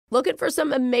Looking for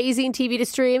some amazing TV to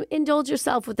stream? Indulge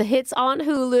yourself with the hits on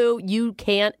Hulu you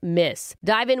can't miss.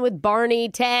 Dive in with Barney,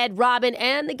 Ted, Robin,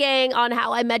 and the gang on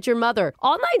How I Met Your Mother.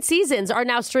 All 9 seasons are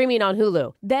now streaming on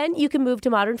Hulu. Then you can move to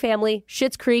Modern Family,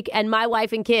 Schitt's Creek, and My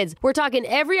Wife and Kids. We're talking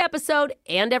every episode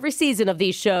and every season of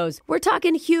these shows. We're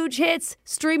talking huge hits,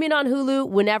 streaming on Hulu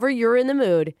whenever you're in the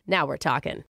mood. Now we're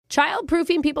talking.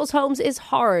 Child-proofing people's homes is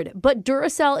hard, but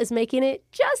Duracell is making it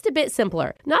just a bit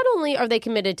simpler. Not only are they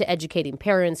committed to educating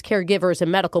parents, caregivers,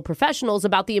 and medical professionals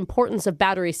about the importance of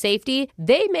battery safety,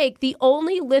 they make the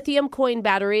only lithium coin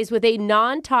batteries with a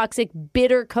non-toxic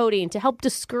bitter coating to help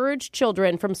discourage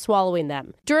children from swallowing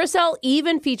them. Duracell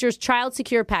even features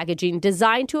child-secure packaging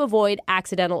designed to avoid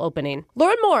accidental opening.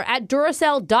 Learn more at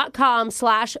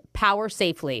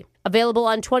Duracell.com/powersafely. Available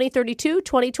on 2032,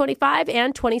 2025,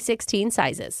 and 2016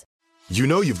 sizes. You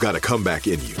know you've got a comeback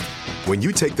in you. When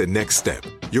you take the next step,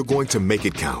 you're going to make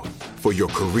it count. For your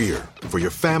career, for your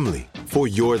family, for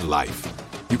your life.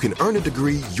 You can earn a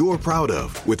degree you're proud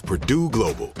of with Purdue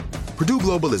Global. Purdue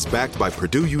Global is backed by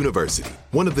Purdue University,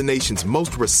 one of the nation's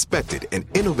most respected and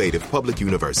innovative public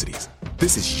universities.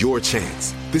 This is your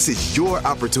chance. This is your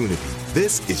opportunity.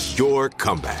 This is your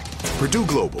comeback. Purdue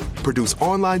Global, Purdue's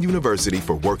online university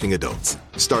for working adults.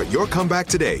 Start your comeback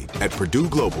today at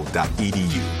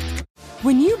purdueglobal.edu.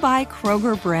 When you buy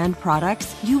Kroger brand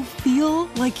products, you feel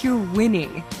like you're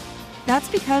winning. That's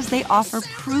because they offer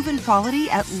proven quality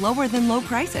at lower than low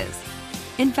prices.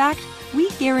 In fact, we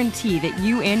guarantee that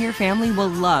you and your family will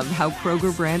love how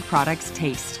Kroger brand products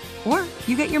taste, or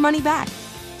you get your money back.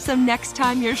 So next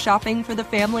time you're shopping for the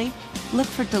family, look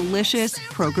for delicious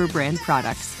Kroger brand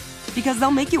products, because they'll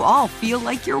make you all feel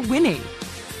like you're winning.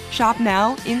 Shop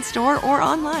now, in-store, or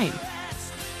online.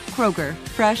 Kroger,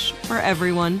 fresh for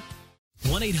everyone.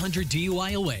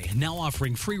 1-800-DUI-AWAY, now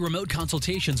offering free remote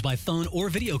consultations by phone or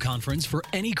video conference for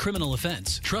any criminal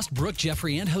offense. Trust Brooke,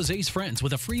 Jeffrey, and Jose's friends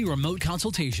with a free remote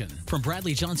consultation. From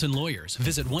Bradley Johnson Lawyers,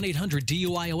 visit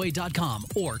 1-800-DUI-AWAY.com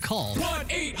or call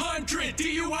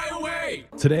 1-800-DUI-AWAY.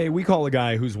 Today, we call a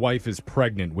guy whose wife is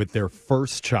pregnant with their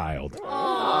first child.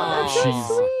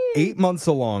 She's 8 months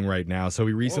along right now, so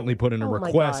he recently put in a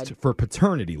request for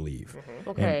paternity leave.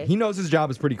 Okay. And he knows his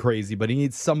job is pretty crazy, but he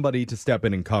needs somebody to step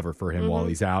in and cover for him while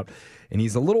he's out. And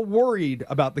he's a little worried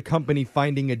about the company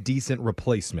finding a decent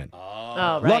replacement.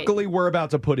 Oh, right. Luckily, we're about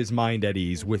to put his mind at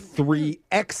ease with 3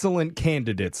 excellent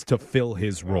candidates to fill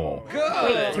his role.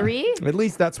 Wait, 3? At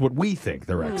least that's what we think.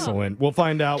 They're excellent. We'll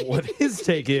find out what his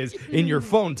take is in your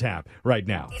phone tap right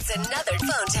now. It's another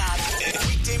phone tap.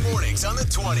 Weekday mornings on the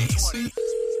 20s.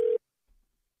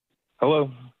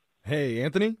 Hello. Hey,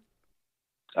 Anthony?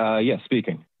 Yes,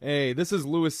 speaking. Hey, this is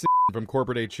Lewis from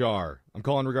Corporate HR. I'm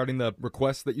calling regarding the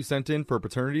request that you sent in for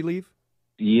paternity leave.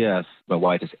 Yes, my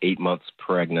wife is 8 months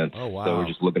pregnant. Oh, wow. So we're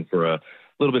just looking for a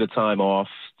little bit of time off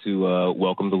to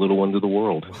welcome the little one to the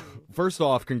world. First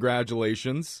off,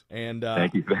 congratulations. And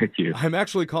Thank you. I'm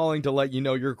actually calling to let you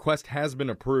know your request has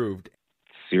been approved.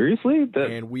 Seriously?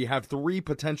 And we have 3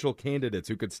 potential candidates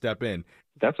who could step in.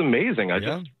 That's amazing.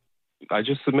 I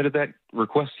just submitted that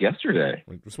request yesterday.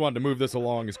 We just wanted to move this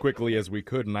along as quickly as we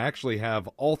could, and I actually have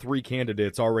all 3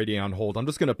 candidates already on hold. I'm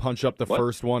just going to punch up the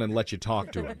first one and let you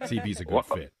talk to him, see if he's a good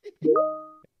fit.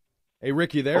 Hey,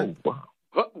 Rick, you there? Oh, wow.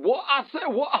 What I said?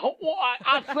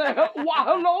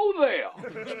 Hello there.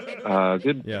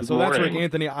 Good. Yeah, so morning. that's Rick.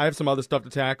 Anthony, I have some other stuff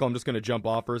to tackle. I'm just going to jump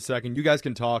off for a second. You guys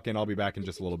can talk, and I'll be back in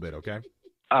just a little bit, okay?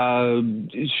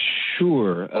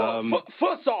 Sure.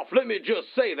 First off, let me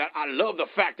just say that I love the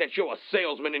fact that you're a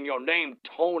salesman and your name,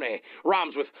 Tony,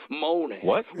 rhymes with Monet.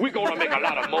 What? We're going to make a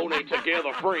lot of Monet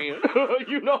together, friend.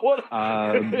 You know what?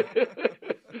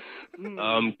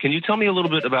 Can you tell me a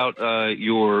little bit about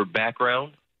your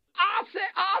background? I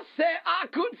said I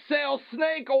could sell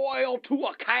snake oil to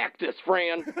a cactus,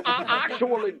 friend. I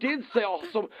actually did sell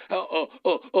some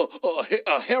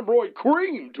hemorrhoid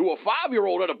cream to a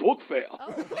 5-year-old at a book fair.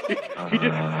 He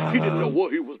didn't know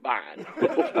what he was buying.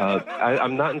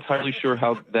 I'm not entirely sure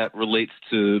how that relates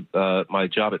to my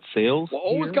job at sales. Well,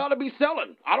 always got to be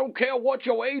selling. I don't care what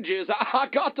your age is. I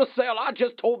got to sell. I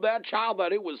just told that child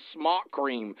that it was smart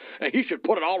cream, and he should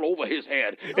put it all over his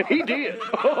head, and he did.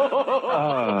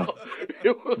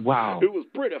 Wow. It was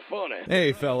pretty funny.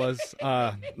 Hey, fellas.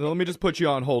 Let me just put you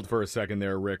on hold for a second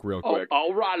there, Rick, real quick.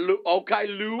 All right, Okay,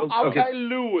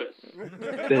 Lewis.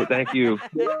 Thank you.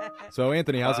 So,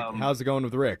 Anthony, how's it going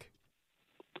with Rick?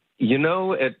 You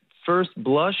know, at first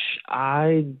blush,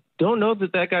 I don't know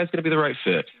that guy's going to be the right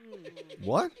fit.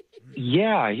 What?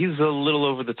 Yeah, he's a little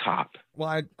over the top.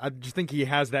 Well, I just think he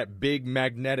has that big,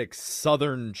 magnetic,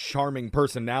 southern, charming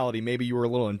personality. Maybe you were a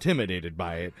little intimidated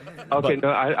by it. Okay, no,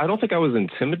 I don't think I was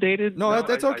intimidated. No,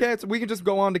 that's okay. We can just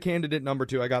go on to candidate number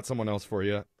 2. I got someone else for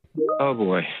you. Oh,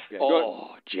 boy.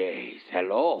 Oh, jeez.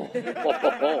 Hello.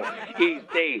 Is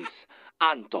this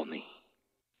Anthony?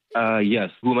 Yes.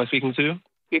 Who am I speaking to?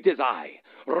 It is I,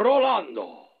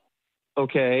 Rolando.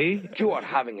 Okay. You are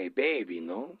having a baby,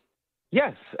 no?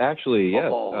 Yes, actually, yes.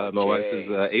 Oh, my wife is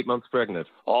 8 months pregnant.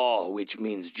 Oh, which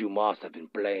means you must have been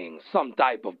playing some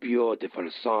type of beautiful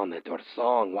sonnet or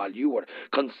song while you were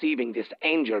conceiving this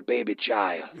angel baby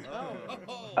child.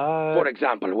 For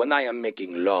example, when I am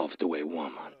making love to a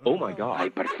woman. Oh, my God. I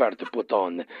prefer to put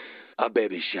on a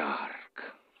baby shark.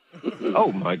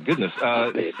 Oh, my goodness.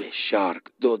 A baby shark.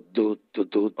 Do.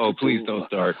 Oh, please don't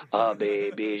start. A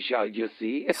baby shark, you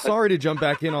see? Sorry to jump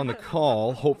back in on the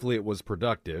call. Hopefully it was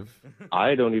productive.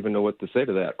 I don't even know what to say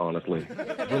to that, honestly.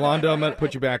 Rolando, I'm going to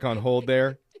put you back on hold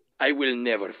there. I will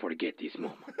never forget this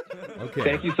moment. Okay.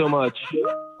 Thank you so much.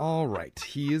 All right.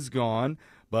 He is gone.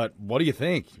 But what do you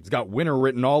think? He's got winner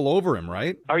written all over him,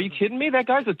 right? Are you kidding me? That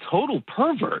guy's a total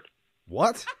pervert.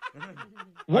 What?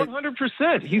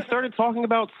 100%. He started talking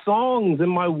about songs and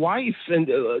my wife, and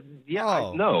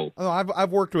no. Oh,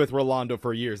 I've worked with Rolando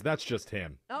for years. That's just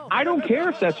him. I don't care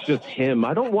if that's just him.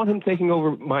 I don't want him taking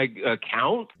over my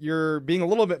account. You're being a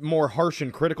little bit more harsh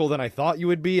and critical than I thought you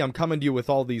would be. I'm coming to you with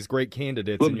all these great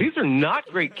candidates. Look, these are not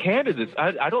great candidates.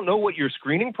 I don't know what your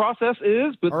screening process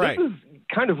is, but This is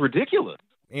kind of ridiculous.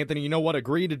 Anthony, you know what?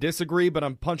 Agree to disagree, but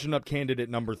I'm punching up candidate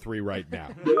number 3 right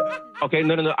now. Okay,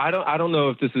 no. I don't know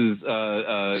if this is.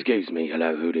 Excuse me.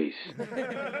 Hello, who this?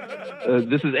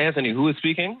 This is Anthony. Who is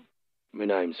speaking? My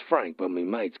name's Frank, but my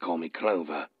mates call me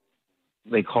Clover.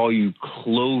 They call you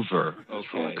Clover.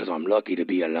 Okay. Because I'm lucky to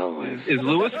be alive. Is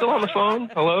Lewis still on the phone?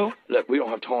 Hello? Look, we don't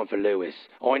have time for Lewis.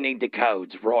 I need the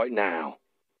codes right now.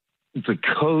 The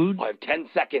code? I have 10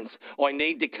 seconds. I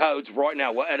need the codes right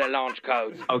now. What are the launch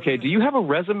codes? Okay, do you have a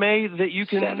resume that you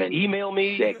can 7, email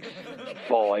me? 6,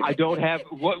 5. I don't have...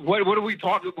 What are we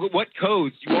talking... What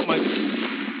codes? You want my...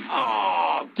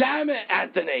 Oh, damn it,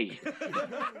 Anthony.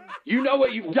 You know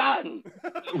what you've done.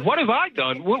 What have I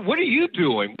done? What are you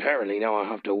doing? Apparently now I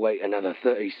have to wait another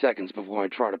 30 seconds before I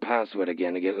try the password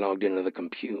again to get logged into the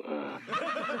computer.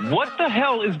 What the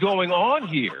hell is going on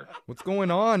here? What's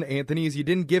going on, Anthony, is you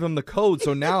didn't give him the code,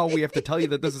 so now we have to tell you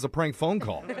that this is a prank phone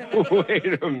call.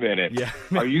 Wait a minute. Yeah.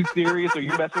 Are you serious? Are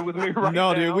you messing with me right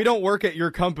now? No, dude, we don't work at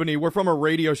your company. We're from a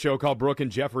radio show called Brooke and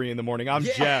Jeffrey in the Morning. I'm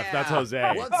Jeff. That's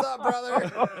Jose. What's up,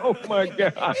 brother? Oh, my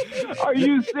God. Are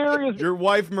you serious? Your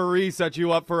wife, Marie, set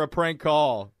you up for a prank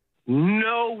call.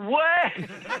 No way!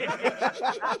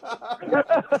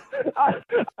 I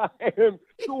am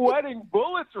sweating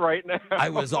bullets right now. I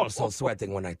was also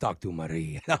sweating when I talked to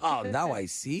Marie. Oh, now I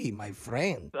see, my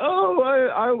friend.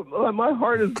 Oh, my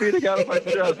heart is beating out of my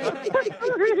chest.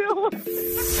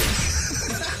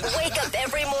 Wake up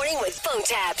every morning with phone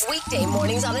taps. Weekday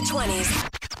mornings on the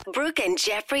 20s. Brooke and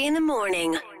Jeffrey in the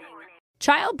morning.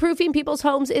 Child-proofing people's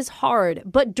homes is hard,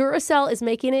 but Duracell is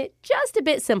making it just a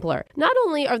bit simpler. Not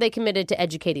only are they committed to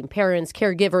educating parents,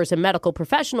 caregivers, and medical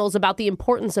professionals about the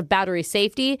importance of battery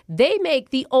safety, they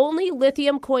make the only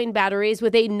lithium coin batteries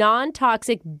with a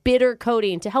non-toxic bitter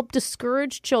coating to help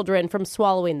discourage children from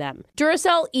swallowing them.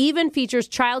 Duracell even features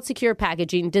child-secure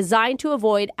packaging designed to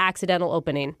avoid accidental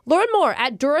opening. Learn more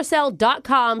at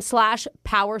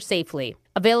Duracell.com/powersafely.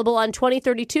 Available on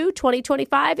 2032,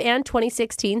 2025, and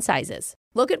 2016 sizes.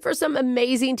 Looking for some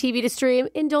amazing TV to stream?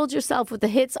 Indulge yourself with the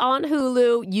hits on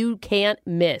Hulu you can't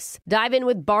miss. Dive in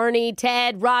with Barney,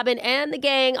 Ted, Robin, and the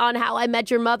gang on How I Met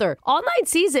Your Mother. All 9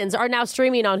 seasons are now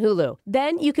streaming on Hulu.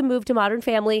 Then you can move to Modern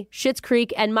Family, Schitt's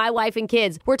Creek, and My Wife and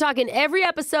Kids. We're talking every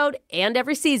episode and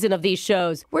every season of these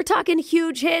shows. We're talking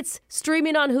huge hits,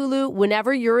 streaming on Hulu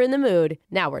whenever you're in the mood.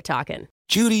 Now we're talking.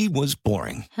 Judy was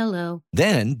boring. Hello.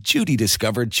 Then Judy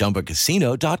discovered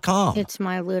ChumbaCasino.com. It's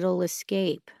my little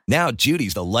escape. Now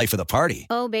Judy's the life of the party.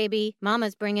 Oh, baby,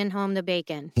 mama's bringing home the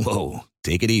bacon. Whoa,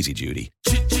 take it easy, Judy.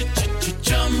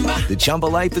 The Chumba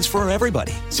life is for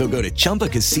everybody. So go to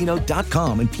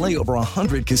ChumbaCasino.com and play over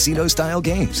 100 casino-style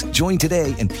games. Join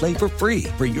today and play for free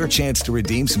for your chance to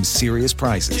redeem some serious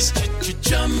prizes.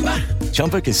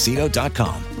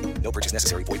 ChumbaCasino.com. No purchase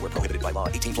necessary. Void where prohibited by law.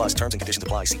 18 plus terms and conditions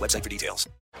apply. See website for details.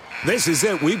 This is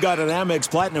it. We've got an Amex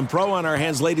Platinum Pro on our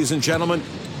hands, ladies and gentlemen.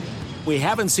 We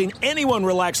haven't seen anyone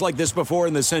relax like this before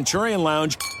in the Centurion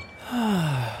Lounge.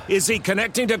 Is he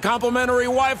connecting to complimentary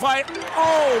Wi-Fi?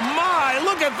 Oh, my.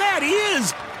 Look at that. He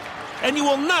is. And you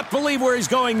will not believe where he's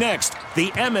going next. The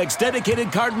Amex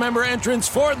dedicated card member entrance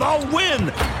for the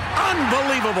win.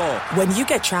 Unbelievable. When you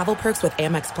get travel perks with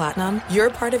Amex Platinum, you're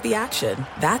part of the action.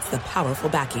 That's the powerful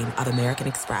backing of American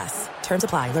Express. Terms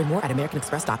apply. Learn more at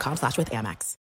americanexpress.com/withAmex.